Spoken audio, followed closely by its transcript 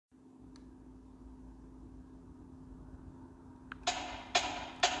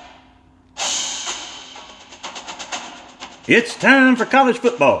It's time for college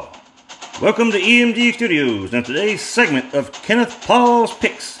football. Welcome to EMG Studios and today's segment of Kenneth Paul's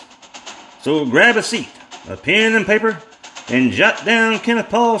Picks. So grab a seat, a pen and paper, and jot down Kenneth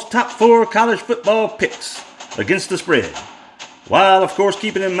Paul's top 4 college football picks against the spread. While, of course,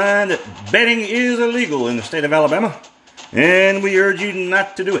 keeping in mind that betting is illegal in the state of Alabama, and we urge you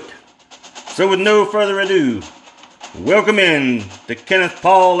not to do it. So with no further ado, welcome in to Kenneth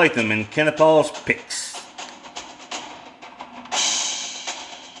Paul Latham and Kenneth Paul's Picks.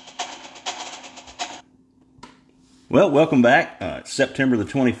 Well, welcome back. It's September the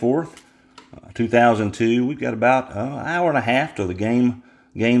 24th, 2002. We've got about an hour and a half till the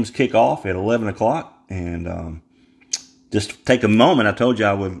games kick off at 11 o'clock. And just take a moment. I told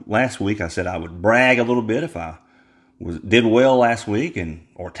you last week, I said I would brag a little bit if I did well last week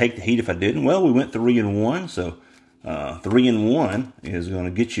or take the heat if I didn't. Well, we went 3-1. So 3-1 is going to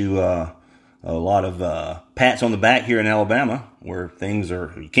get you a lot of pats on the back here in Alabama where things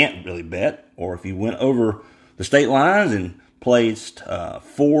are, you can't really bet. Or if you went over the state lines and placed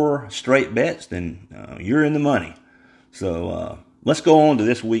 4 straight bets, then you're in the money. So let's go on to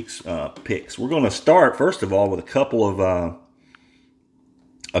this week's picks. We're going to start first of all with a couple of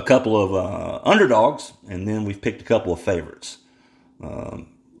underdogs, and then we've picked a couple of favorites.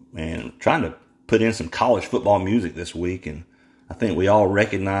 And trying to put in some college football music this week, and I think we all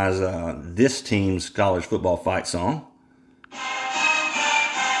recognize this team's college football fight song.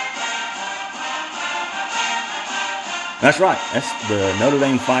 That's right. That's the Notre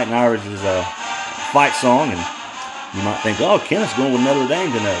Dame Fighting Irish's fight song. And you might think, oh, Kenneth's going with Notre Dame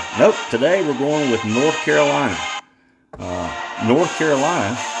tonight. Nope. Today we're going with North Carolina. North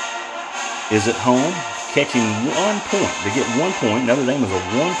Carolina is at home catching 1 point. They get 1 point. Notre Dame is a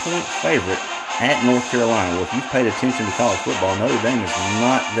 1-point favorite at North Carolina. Well, if you've paid attention to college football, Notre Dame is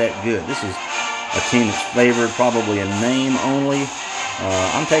not that good. This is a team that's favored probably a name only.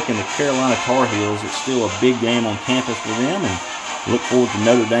 I'm taking the Carolina Tar Heels. It's still a big game on campus for them, and look forward to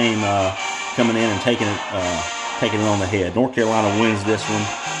Notre Dame coming in and taking it on the head. North Carolina wins this one.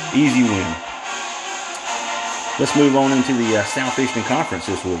 Easy win. Let's move on into the Southeastern Conference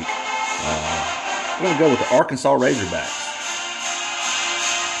this week. We're going to go with the Arkansas Razorbacks.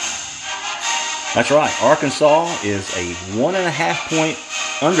 That's right. Arkansas is a 1.5-point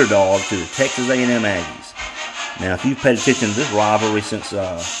underdog to the Texas A&M Aggies. Now, if you've paid attention to this rivalry since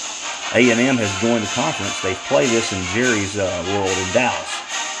A&M has joined the conference, they've played this in Jerry's world in Dallas.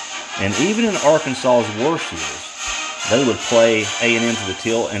 And even in Arkansas's worst years, they would play A&M to the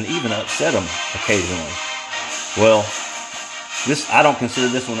till and even upset them occasionally. Well, I don't consider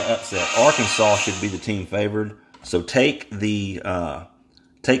this one an upset. Arkansas should be the team favored, so take the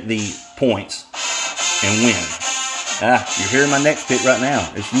points and win. You're hearing my next pick right now.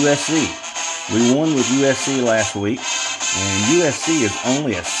 It's USC. We won with USC last week, and USC is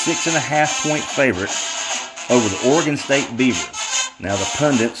only a 6.5-point favorite over the Oregon State Beavers. Now, the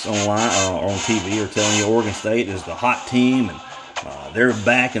pundits online or on TV are telling you Oregon State is the hot team, and they're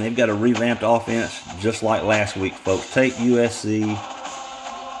back, and they've got a revamped offense just like last week, folks. Take USC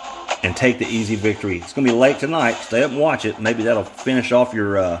and take the easy victory. It's going to be late tonight. Stay up and watch it. Maybe that'll finish off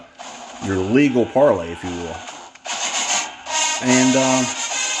your legal parlay, if you will. And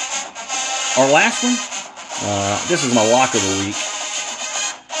our last one, this is my lock of the week.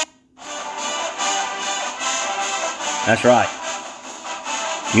 That's right.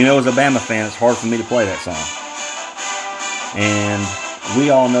 You know, as a Bama fan, it's hard for me to play that song. And we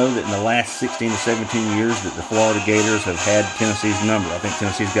all know that in the last 16 to 17 years that the Florida Gators have had Tennessee's number. I think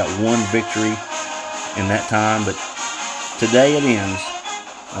Tennessee's got 1 victory in that time, but today it ends.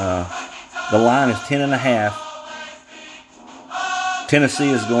 The line is 10.5. Tennessee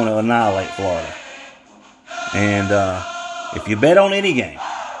is going to annihilate Florida. And if you bet on any game,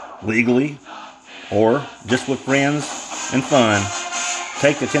 legally or just with friends and fun,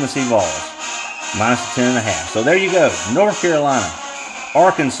 take the Tennessee Vols, minus the 10.5. So there you go. North Carolina,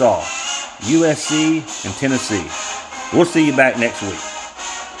 Arkansas, USC, and Tennessee. We'll see you back next week.